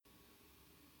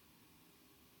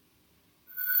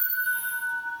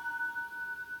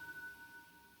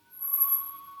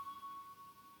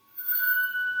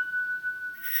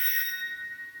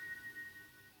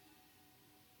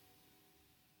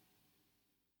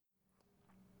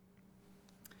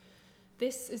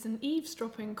This is an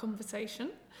eavesdropping conversation,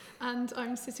 and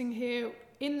I'm sitting here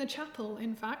in the chapel,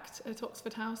 in fact, at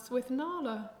Oxford House with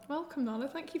Naala. Welcome,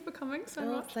 Naala. Thank you for coming so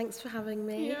much. Thanks for having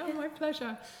me. Yeah, my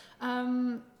pleasure.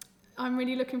 I'm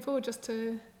really looking forward just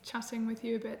to chatting with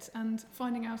you a bit and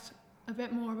finding out a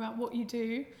bit more about what you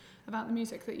do, about the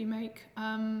music that you make,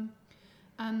 and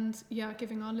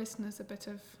giving our listeners a bit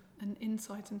of an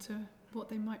insight into what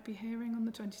they might be hearing on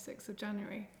the 26th of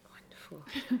January. Wonderful.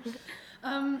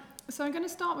 So I'm going to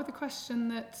start with a question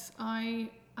that I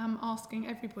am asking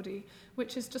everybody,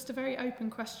 which is just a very open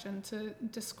question to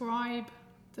describe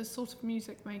the sort of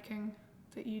music making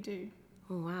that you do.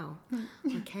 Oh, wow.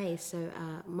 Okay, so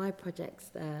my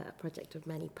project's a project of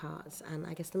many parts, and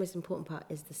I guess the most important part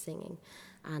is the singing.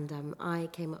 And I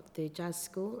came up through jazz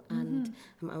school, and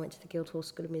I went to the Guildhall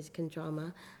School of Music and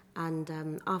Drama. And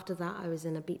after that, I was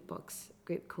in a beatbox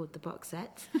group called the Box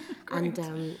Set. And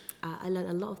I learned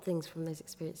a lot of things from those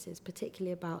experiences,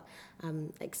 particularly about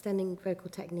extending vocal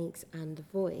techniques and the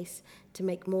voice to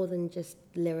make more than just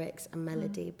lyrics and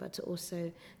melody, but to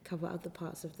also cover other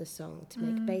parts of the song, to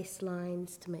make bass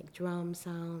lines, to make drum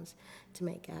sounds, to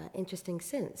make interesting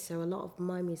synths. So a lot of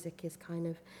my music is kind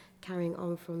of carrying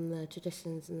on from the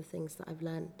traditions and the things that I've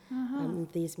learned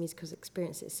these musical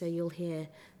experiences. So you'll hear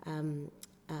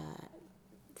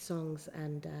songs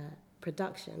and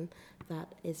production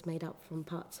that is made up from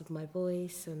parts of my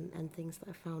voice and things that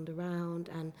I found around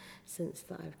and synths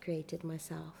that I've created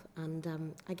myself. And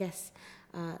I guess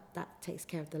that takes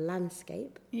care of the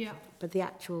landscape. Yeah. But the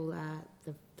actual,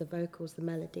 the vocals, the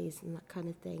melodies and that kind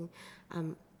of thing,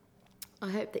 I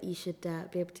hope that you should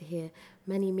be able to hear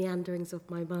many meanderings of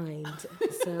my mind.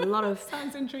 So a lot of...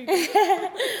 Sounds intriguing.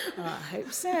 I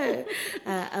hope so.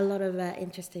 A lot of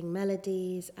interesting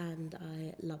melodies, and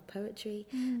I love poetry,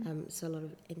 so a lot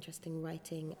of interesting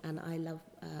writing, and I love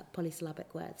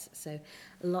polysyllabic words, so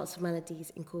lots of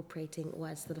melodies incorporating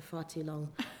words that are far too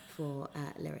long for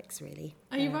lyrics, really.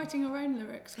 Are you writing your own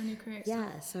lyrics when you create stuff?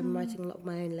 Yeah, so I'm writing a lot of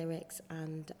my own lyrics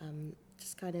and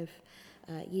just kind of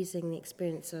using the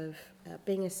experience of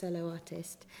being a solo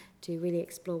artist to really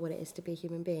explore what it is to be a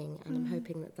human being, and I'm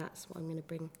hoping that that's what I'm going to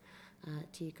bring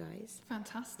to you guys.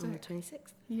 Fantastic. On the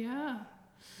 26th. Yeah.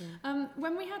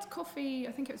 When we had coffee,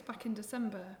 I think it was back in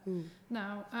December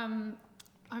now,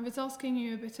 I was asking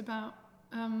you a bit about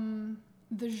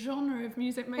the genre of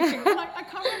music making. And I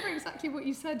can't remember exactly what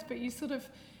you said, but you sort of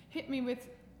hit me with,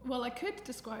 well, I could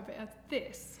describe it as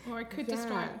this, or I could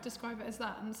describe it as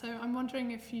that. And so I'm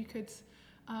wondering if you could...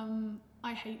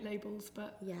 I hate labels,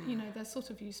 but they're sort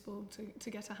of useful to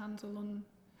get a handle on.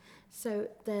 So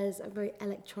there's a very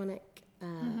electronic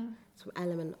sort of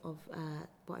element of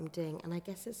what I'm doing, and I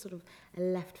guess it's sort of a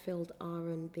left field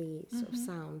R&B sort of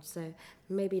sound. So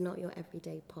maybe not your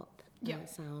everyday pop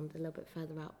sound, a little bit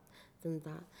further out than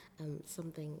that.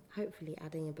 Something hopefully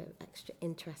adding a bit of extra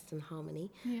interest and harmony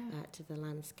to the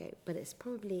landscape. But it's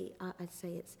probably I'd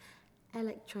say it's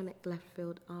electronic left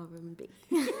field R&B.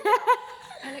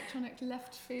 Electronic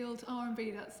left field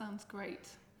R&B, that sounds great.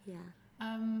 Yeah.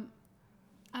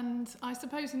 And I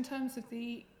suppose in terms of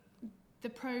the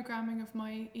programming of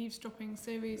my eavesdropping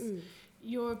series,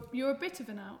 you're a bit of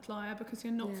an outlier because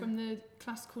you're not from the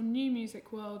classical new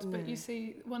music world, but you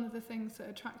see, one of the things that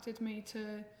attracted me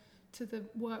to the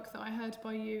work that I heard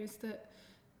by you is that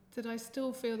I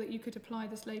still feel that you could apply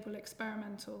this label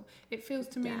experimental. It feels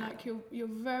to me like you're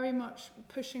very much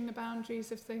pushing the boundaries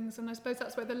of things, and I suppose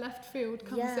that's where the left field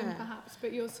comes in perhaps,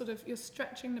 but you're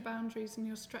stretching the boundaries and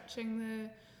you're stretching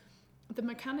the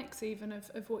mechanics even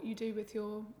of what you do with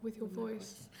your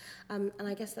voice. And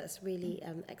I guess that's really,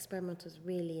 experimental is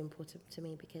really important to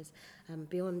me because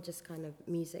beyond just kind of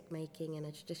music making in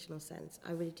a traditional sense,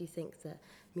 I really do think that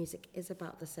music is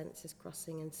about the senses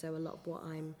crossing, and so a lot of what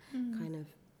I'm kind of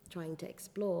trying to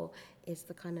explore is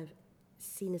the kind of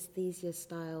synesthesia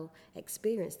style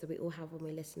experience that we all have when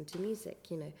we listen to music.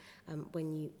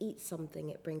 When you eat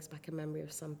something, it brings back a memory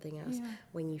of something else.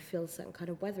 When you feel certain kind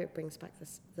of weather, it brings back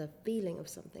the feeling of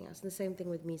something else. And the same thing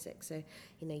with music. So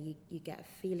you get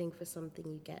a feeling for something,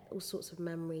 you get all sorts of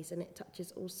memories, and it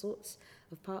touches all sorts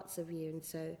of parts of you. And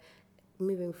so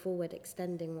moving forward,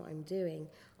 extending what I'm doing,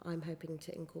 I'm hoping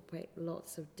to incorporate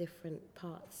lots of different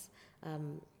parts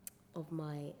of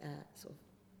my sort of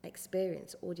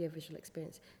experience, audiovisual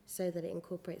experience, so that it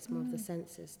incorporates more of the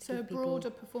senses. So a broader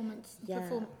performance,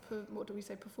 what do we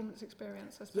say, performance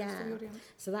experience, I suppose, for the audience.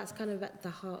 So that's kind of at the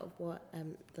heart of what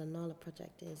the Naala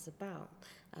project is about.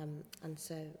 And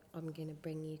so I'm going to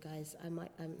bring you guys, I'm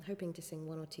hoping to sing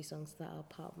one or two songs that are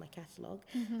part of my catalogue,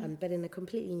 but in a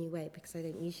completely new way because I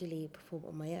don't usually perform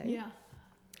on my own.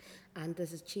 And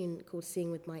there's a tune called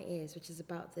Seeing With My Ears, which is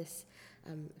about this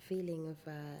feeling of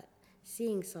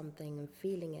seeing something and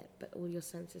feeling it, but all your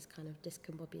senses kind of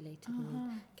discombobulated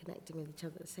and connecting with each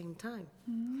other at the same time.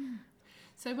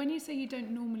 So when you say you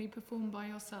don't normally perform by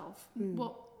yourself,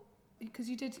 what? Because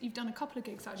you've done a couple of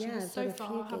gigs actually so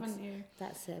far, haven't you?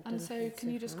 That's it. And so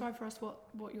can you describe for us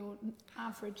what your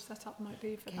average setup might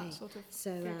be for that sort of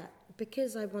gig?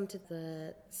 Because I wanted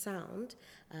the sound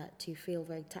to feel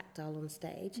very tactile on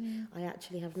stage, I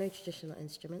actually have no traditional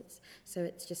instruments. So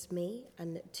it's just me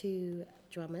and 2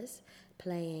 drummers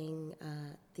playing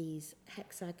these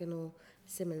hexagonal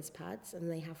Simmons pads, and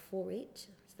they have 4 each,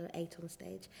 so there are 8 on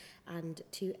stage, and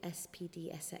 2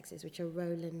 SPD SXs, which are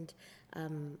Roland,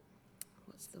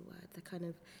 what's the word? The kind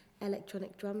of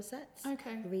electronic drum sets.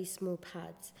 Okay. Really small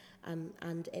pads,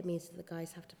 and it means that the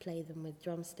guys have to play them with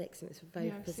drumsticks, and it's a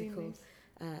very physical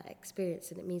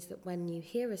experience. And it means that when you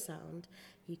hear a sound,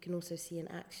 you can also see an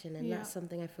action, and that's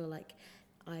something I feel like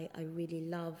I really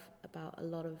love about a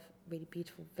lot of really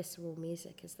beautiful visceral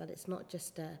music, is that it's not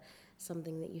just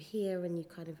something that you hear and you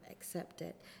kind of accept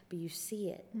it, but you see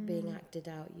it being acted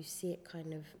out, you see it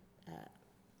kind of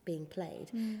being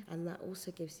played, and that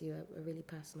also gives you a really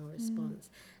personal response.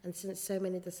 And since so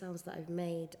many of the sounds that I've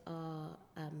made are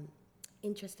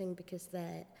interesting because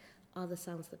they're the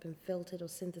sounds that have been filtered or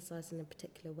synthesized in a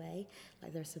particular way,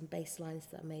 like there are some bass lines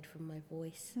that are made from my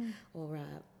voice, or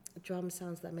drum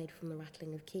sounds that are made from the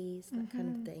rattling of keys, that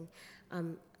kind of thing.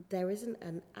 There isn't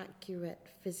an accurate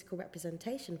physical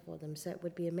representation for them, so it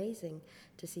would be amazing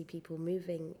to see people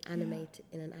moving in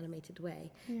an animated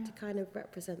way to kind of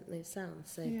represent those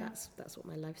sounds. So that's what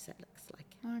my live set looks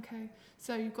like. Okay,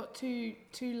 so you've got two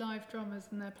live drummers,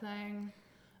 and they're playing.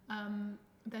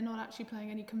 They're not actually playing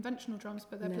any conventional drums,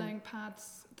 but they're playing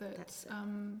pads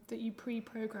that you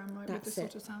pre-program, right, with the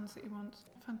sort of sounds that you want.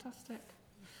 Fantastic.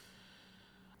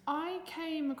 I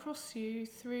came across you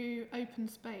through Open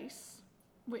Space,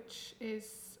 which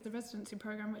is the residency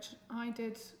program, which I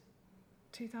did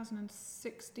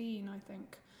 2016, I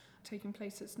think, taking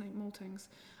place at Snape Maltings.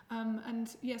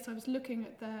 And yes, I was looking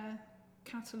at their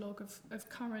catalogue of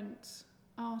current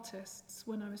artists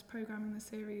when I was programming the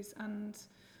series, and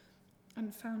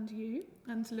found you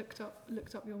and looked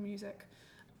up your music.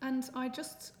 And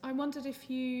I wondered if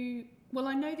you... Well,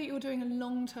 I know that you're doing a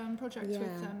long-term project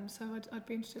with them, so I'd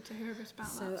be interested to hear a bit about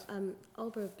that. So,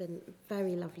 Alba have been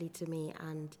very lovely to me,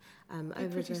 and they're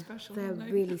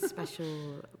a really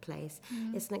special place.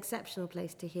 It's an exceptional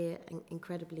place to hear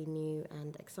incredibly new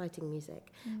and exciting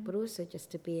music, but also just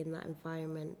to be in that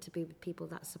environment, to be with people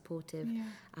that supportive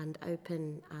and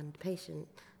open and patient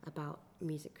about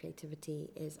music creativity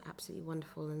is absolutely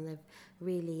wonderful. And they've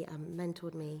really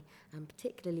mentored me,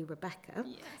 particularly Rebecca,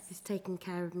 who's taken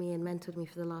care of me and mentored me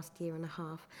for the last year and a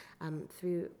half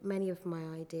through many of my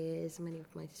ideas, many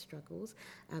of my struggles,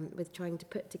 with trying to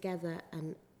put together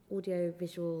an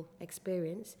audio-visual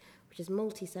experience which is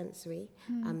multi-sensory,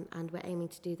 and we're aiming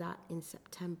to do that in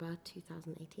September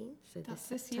 2018. So that's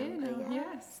this year now.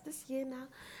 Yes, this year now.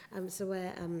 So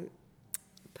we're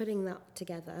putting that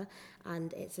together,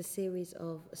 and it's a series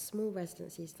of small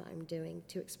residencies that I'm doing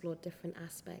to explore different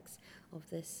aspects of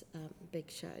this big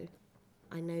show.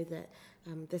 I know that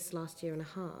this last year and a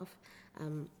half,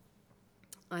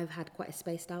 I've had quite a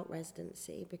spaced out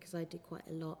residency because I do quite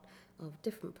a lot of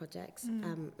different projects,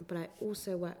 but I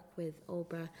also work with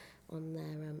Olbra on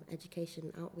their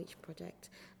education outreach project,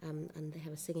 and they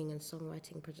have a singing and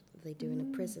songwriting project that they do in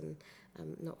a prison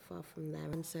not far from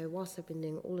there. And so whilst I've been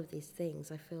doing all of these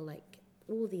things, I feel like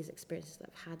all these experiences that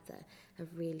I've had there have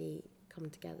really come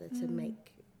together to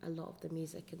make a lot of the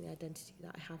music and the identity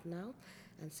that I have now.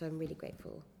 And so I'm really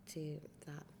grateful to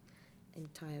that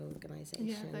entire organisation.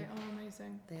 Yeah, they are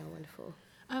amazing. They are wonderful.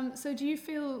 So do you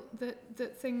feel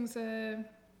that things are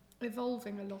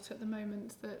evolving a lot at the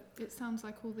moment, that it sounds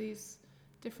like all these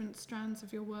different strands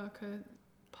of your work are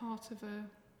part of a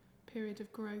period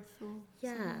of growth? Or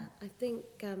I think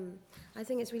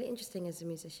it's really interesting as a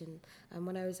musician.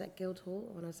 When I was at Guildhall,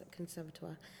 when I was at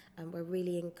Conservatoire, we're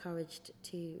really encouraged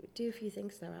to do a few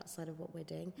things that are outside of what we're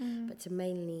doing, but to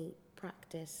mainly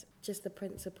practice just the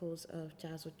principles of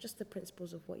jazz, or just the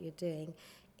principles of what you're doing,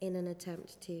 in an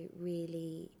attempt to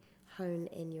really hone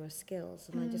in your skills.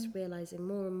 And I'm just realising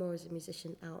more and more as a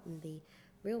musician out in the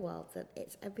real world that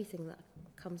it's everything that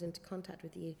comes into contact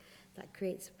with you that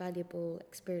creates valuable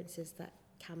experiences that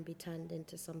can be turned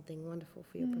into something wonderful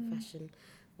for your profession,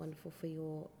 wonderful for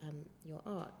your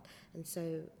art. And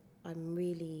so I'm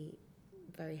really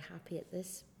very happy at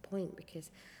this point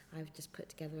because I've just put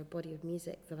together a body of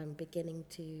music that I'm beginning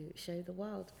to show the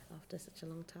world after such a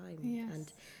long time.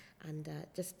 Yes. and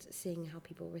just seeing how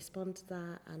people respond to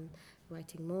that and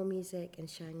writing more music and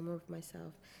sharing more of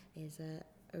myself is a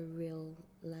real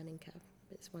learning curve.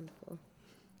 It's wonderful.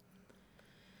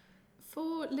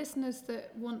 For listeners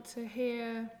that want to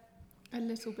hear a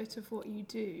little bit of what you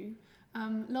do,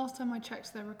 last time I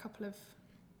checked there were a couple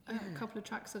of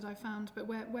tracks that I found, but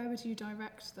where would you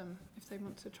direct them if they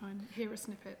want to try and hear a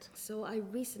snippet? So I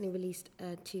recently released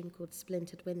a tune called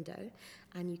Splintered Window,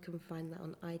 and you can find that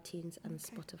on iTunes and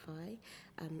Spotify.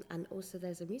 And also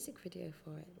there's a music video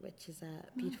for it, which is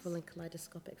beautiful and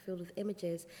kaleidoscopic, filled with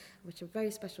images, which are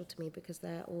very special to me because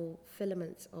they're all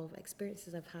filaments of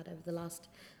experiences I've had over the last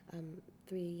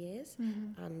 3 years.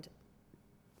 And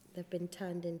they've been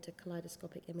turned into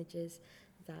kaleidoscopic images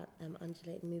that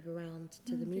undulate and move around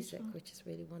to the music, beautiful. Which is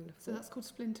really wonderful. So that's called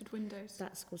Splintered Windows?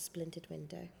 That's called Splintered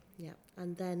Window, yeah.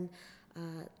 And then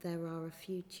there are a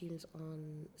few tunes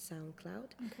on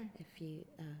SoundCloud, if you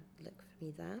look for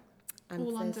me there. And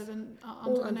all under the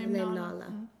name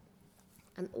Naala.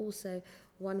 And also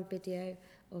one video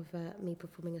of me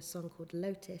performing a song called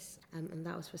Lotus, and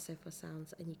that was for So Far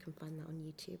Sounds, and you can find that on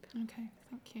YouTube. Okay,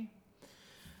 thank you.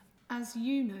 As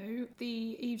you know,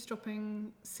 the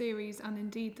eavesdropping series and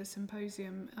indeed the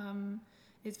symposium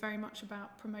is very much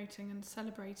about promoting and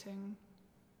celebrating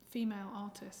female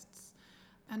artists.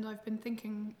 And I've been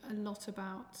thinking a lot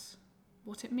about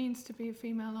what it means to be a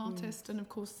female artist, and of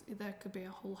course there could be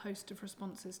a whole host of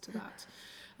responses to that.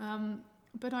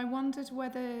 But I wondered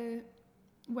whether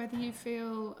you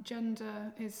feel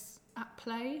gender is at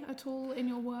play at all in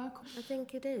your work. I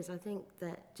think it is. I think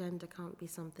that gender can't be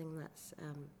something that's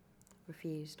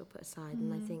refused or put aside,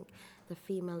 and I think the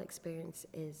female experience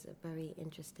is a very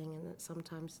interesting and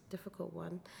sometimes difficult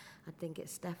one. I think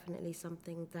it's definitely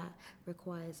something that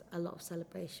requires a lot of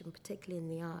celebration, particularly in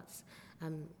the arts,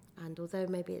 and although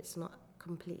maybe it's not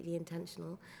completely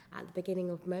intentional, at the beginning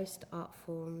of most art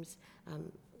forms,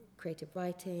 creative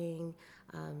writing,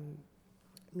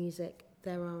 music,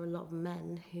 there are a lot of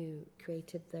men who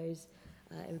created those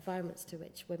environments to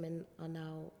which women are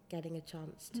now getting a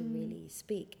chance to really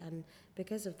speak, and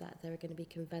because of that there are going to be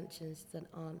conventions that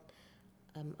aren't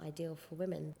ideal for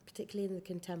women, particularly in the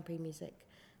contemporary music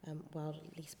world,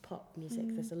 at least pop music.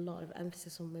 There's a lot of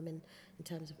emphasis on women in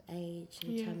terms of age,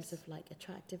 in terms of like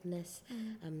attractiveness.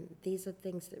 These are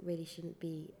things that really shouldn't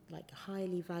be like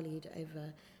highly valued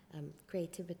over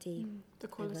creativity, the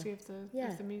quality of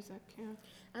the music,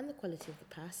 and the quality of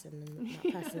the person and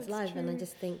that person's life. And I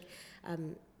just think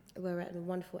we're at a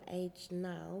wonderful age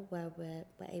now where we're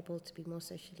able to be more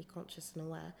socially conscious and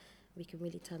aware. We can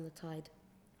really turn the tide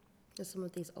of some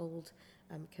of these old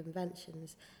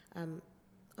conventions.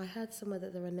 I heard somewhere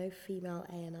that there are no female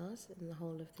A&Rs in the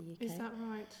whole of the UK. Is that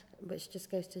right? Which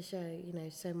just goes to show,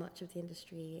 so much of the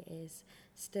industry is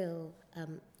still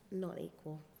not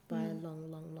equal by a long,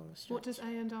 long, long stretch. What does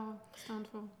A&R stand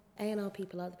for? A&R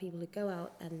people are the people who go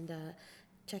out and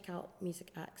check out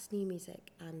music acts, new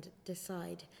music, and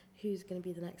decide who's going to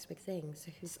be the next big thing.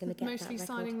 So who's going to get mostly that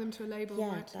record. Signing them to a label,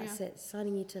 yeah, right? That's it,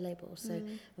 signing you to a label. So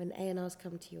when A&Rs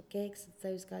come to your gigs,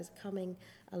 those guys are coming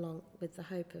along with the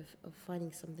hope of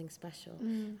finding something special.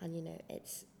 And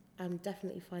I'm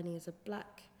definitely finding, as a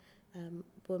black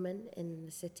woman in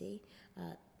the city,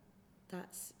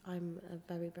 I'm a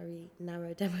very, very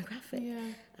narrow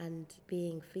demographic, and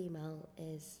being female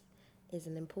is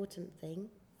an important thing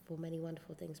for many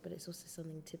wonderful things, but it's also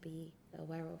something to be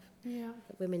aware of. Yeah,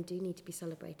 that women do need to be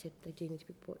celebrated. They do need to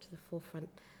be brought to the forefront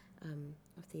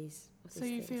of these. So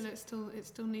you feel it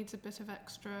still needs a bit of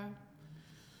extra,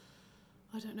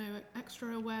 I don't know,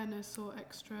 extra awareness or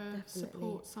extra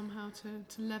support somehow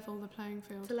to level the playing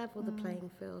field. To level the playing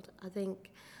field, I think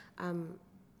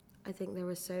there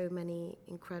are so many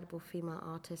incredible female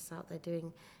artists out there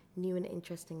doing new and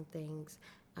interesting things.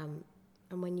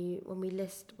 And when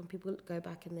people go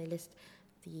back and they list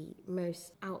the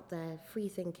most out there,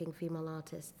 free-thinking female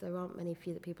artists, there aren't many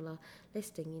few that people are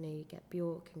listing. You get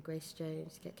Bjork and Grace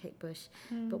Jones, you get Kate Bush.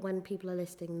 But when people are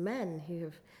listing men who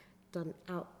have done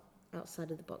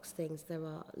outside of the box things, there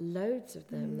are loads of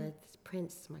them. There's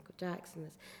Prince, there's Michael Jackson,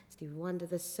 there's Stevie Wonder.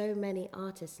 There's so many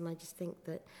artists, and I just think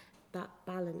that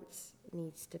balance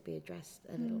needs to be addressed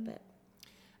a little bit.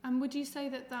 And would you say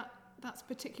that's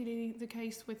particularly the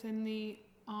case within the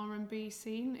R&B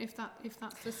scene, if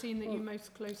that's the scene that you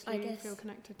most closely feel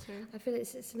connected to? I feel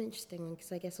it's an interesting one,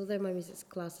 because I guess although my music's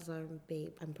classed as R&B,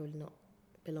 I'm probably not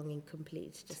belonging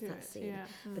completely to just that scene.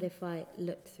 But if I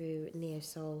look through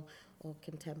neo-soul or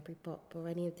contemporary pop or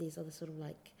any of these other sort of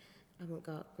like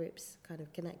avant-garde groups kind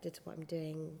of connected to what I'm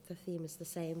doing, the theme is the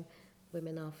same.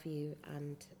 women are few,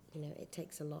 and it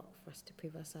takes a lot for us to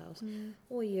prove ourselves,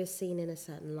 or you're seen in a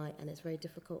certain light, and it's very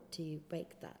difficult to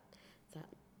break that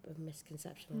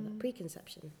misconception or that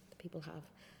preconception that people have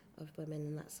of women,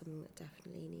 and that's something that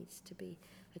definitely needs to be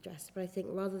addressed. But I think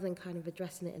rather than kind of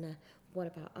addressing it in a what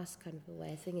about us kind of a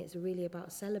way, I think it's really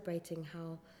about celebrating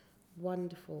how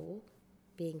wonderful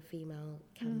being female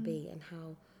can be, and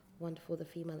how wonderful the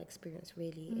female experience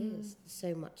really is.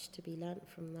 So much to be learnt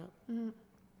from that.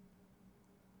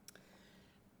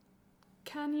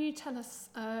 Can you tell us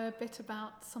a bit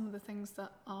about some of the things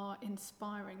that are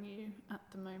inspiring you at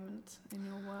the moment in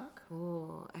your work?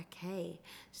 Oh, okay.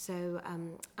 So,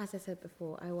 as I said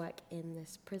before, I work in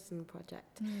this prison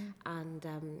project, and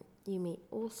you meet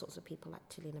all sorts of people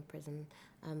actually in a prison.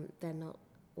 They're not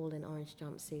all in orange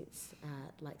jumpsuits,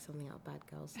 like something out of Bad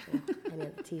Girls or any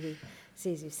other TV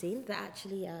series you've seen. They're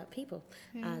actually people,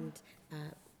 and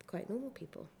quite normal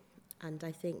people. And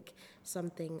I think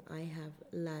something I have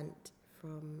learnt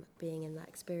from being in that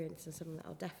experience, and something that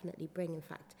I'll definitely bring. In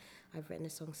fact, I've written a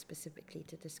song specifically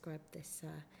to describe this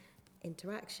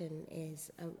interaction, is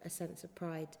a sense of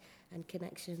pride and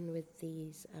connection with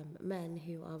these men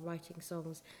who are writing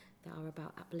songs that are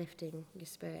about uplifting your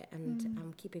spirit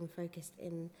and keeping focused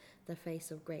in the face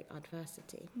of great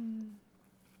adversity.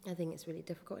 I think it's really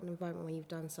difficult in an environment where you've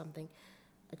done something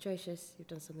atrocious, you've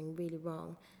done something really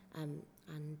wrong, and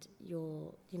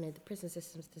the prison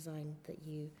system's designed that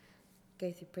you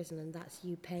go through prison, and that's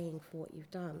you paying for what you've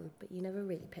done, but you never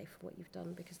really pay for what you've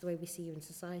done, because the way we see you in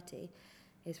society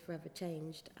is forever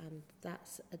changed, and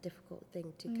that's a difficult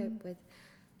thing to cope with.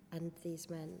 And these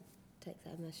men take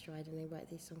that in their stride, and they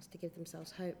write these songs to give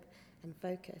themselves hope and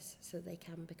focus, so they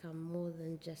can become more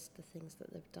than just the things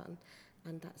that they've done.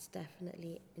 And that's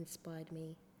definitely inspired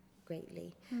me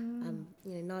greatly.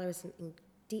 Naala is a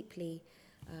deeply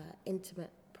intimate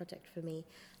project for me,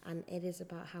 and it is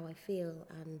about how I feel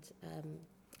and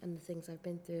the things I've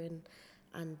been through,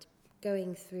 and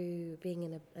going through being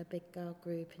in a big girl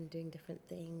group and doing different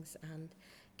things, and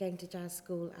going to jazz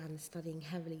school and studying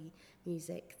heavily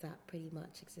music that pretty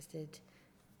much existed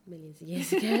millions of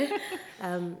years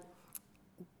ago,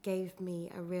 gave me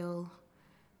a real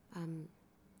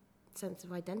sense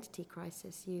of identity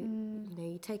crisis.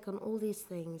 You take on all these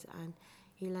things, and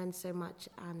you learn so much,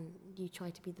 and you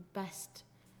try to be the best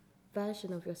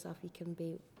version of yourself you can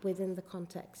be within the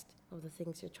context of the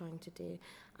things you're trying to do.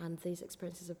 And these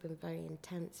experiences have been very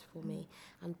intense for me,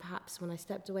 and perhaps when I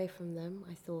stepped away from them,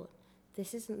 I thought,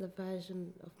 this isn't the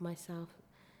version of myself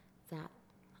that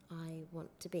I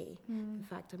want to be. In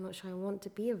fact, I'm not sure I want to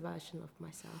be a version of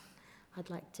myself. I'd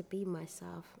like to be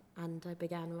myself, and I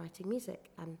began writing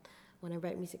music, and when I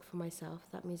wrote music for myself,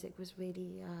 that music was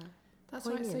really That's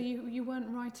poignant. right. So you weren't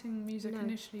writing music No.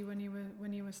 initially when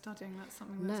you were studying. That's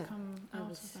something that's come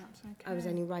out of that. Okay. I was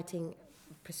only writing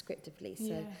prescriptively,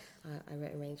 so Yeah. I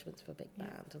wrote arrangements for a big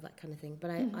band or that kind of thing.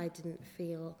 But I didn't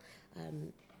feel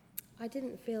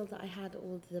that I had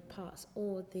all the parts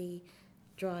or the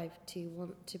drive to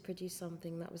want to produce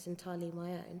something that was entirely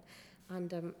my own.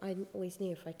 And I always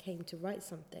knew if I came to write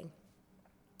something,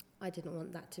 I didn't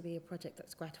want that to be a project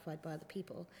that's gratified by other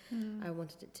people. I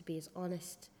wanted it to be as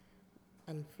honest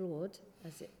and flawed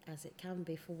as it can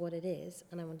be for what it is,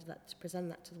 and I wanted that to present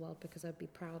that to the world, because I'd be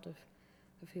proud of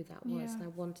who that was, and I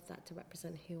wanted that to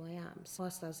represent who I am. So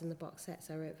whilst I was in the box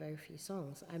sets, I wrote very few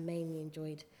songs. I mainly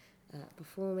enjoyed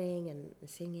performing and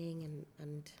singing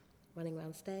and running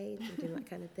around stage and doing that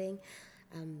kind of thing.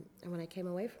 And when I came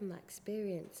away from that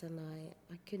experience, and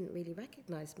I couldn't really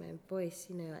recognise my own voice,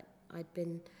 I'd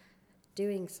been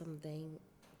doing something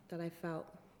that I felt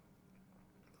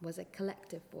was a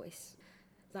collective voice.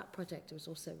 That project was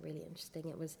also really interesting.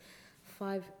 It was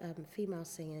 5 female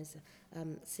singers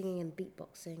singing and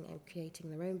beatboxing and creating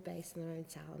their own bass and their own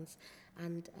sounds.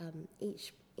 And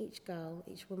each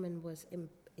woman was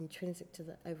intrinsic to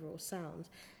the overall sound.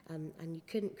 And you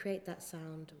couldn't create that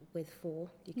sound with 4.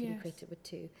 You couldn't create it with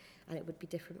 2. And it would be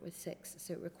different with 6.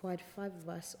 So it required 5 of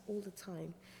us all the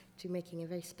time to making a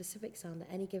very specific sound at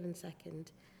any given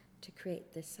second to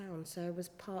create this sound. So I was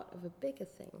part of a bigger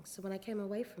thing. So when I came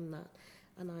away from that,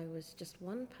 and I was just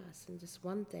one person, just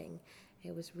one thing,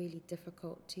 it was really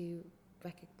difficult to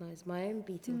recognise my own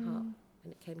beating heart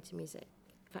when it came to music.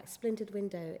 In fact, Splintered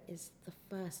Window is the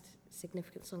first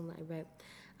significant song that I wrote,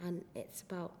 and it's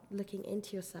about looking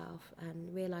into yourself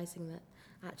and realising that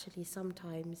actually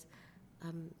sometimes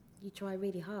you try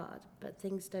really hard, but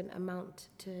things don't amount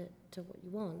to what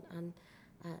you want, and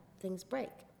things break.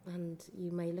 And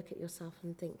you may look at yourself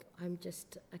and think, I'm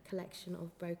just a collection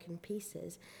of broken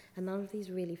pieces, and none of these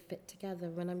really fit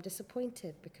together, when I'm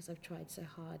disappointed because I've tried so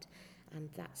hard and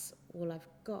that's all I've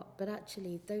got. But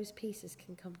actually, those pieces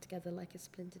can come together like a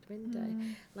splintered window,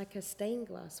 like a stained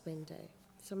glass window.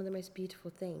 Some of the most beautiful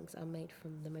things are made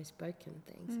from the most broken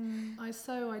things. I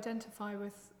so identify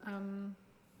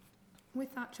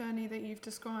with that journey that you've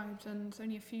described, and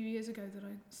only a few years ago that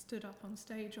I stood up on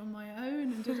stage on my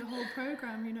own and did a whole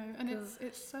program, you know, and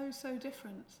it's so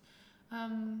different.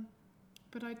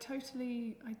 But I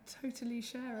totally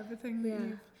share everything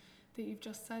that you've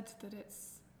just said, that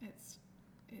it's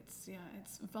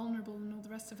vulnerable and all the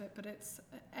rest of it, but it's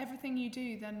everything you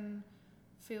do then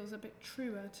feels a bit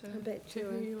truer to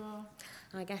who you are.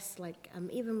 I guess, like,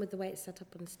 even with the way it's set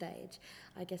up on stage,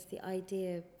 I guess the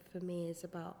idea for me is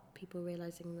about people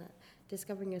realising that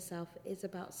discovering yourself is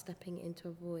about stepping into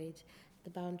a void, the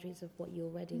boundaries of what you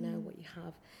already know, what you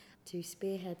have. To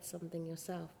spearhead something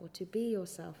yourself, or to be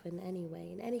yourself in any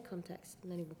way, in any context,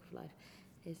 in any walk of life,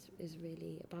 is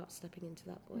really about stepping into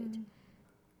that void.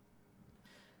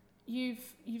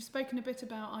 You've spoken a bit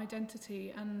about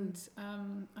identity, and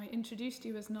I introduced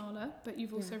you as Naala, but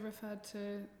you've also referred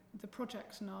to the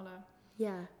project Naala.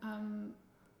 Yeah.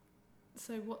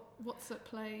 So what's at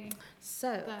play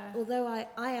there? Although I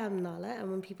am Naala, and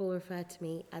when people refer to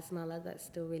me as Naala, that's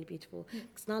still really beautiful.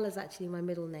 Because Naala is actually my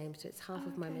middle name, so it's half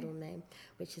of my middle name,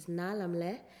 which is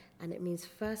Naalamle, and it means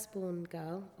firstborn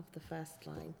girl of the first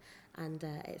line. And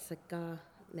it's a Ga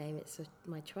name, it's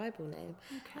my tribal name.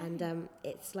 Okay. And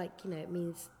it's like, you know, it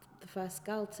means the first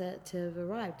girl to have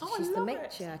arrived. She's the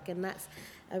matriarch, and that's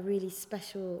a really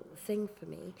special thing for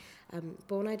me.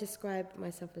 But when I describe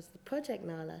myself as the project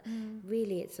Naala,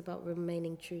 really it's about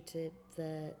remaining true to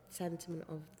the sentiment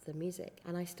of the music.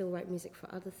 And I still write music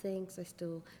for other things. I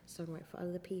still songwrite for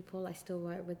other people. I still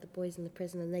write with the boys in the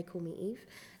prison, and they call me Eve,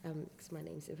 because my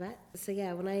name's Yvette. So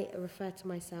yeah, when I refer to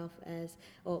myself as,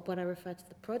 or when I refer to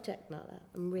the project Naala,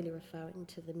 I'm really referring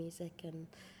to the music and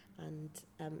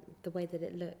the way that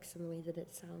it looks and the way that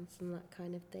it sounds and that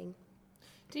kind of thing.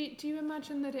 Do you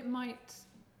imagine that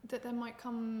there might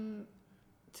come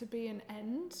to be an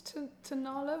end to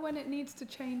Naala when it needs to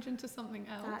change into something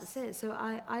else? That's it. So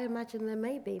I imagine there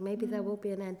may be. Maybe there will be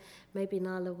an end. Maybe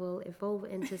Naala will evolve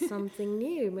into something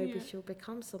new. Maybe she'll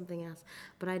become something else.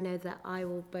 But I know that I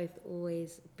will both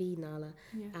always be Naala,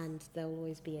 and there will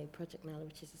always be a project Naala,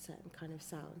 which is a certain kind of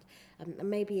sound. And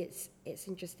maybe it's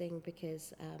interesting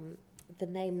because the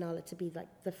name Naala, to be like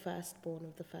the firstborn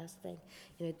of the first thing.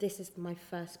 You know, this is my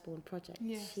firstborn project.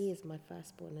 Yes. She is my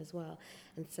firstborn as well.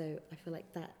 And so I feel like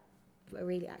that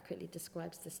really accurately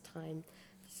describes this time,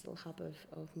 this little hub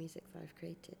of music that I've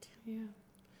created. Yeah.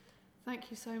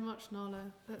 Thank you so much,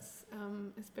 Naala. That's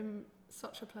it's been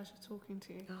such a pleasure talking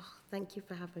to you. Oh, thank you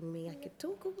for having me. I could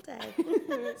talk all day.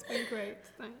 It's been great.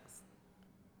 Thanks.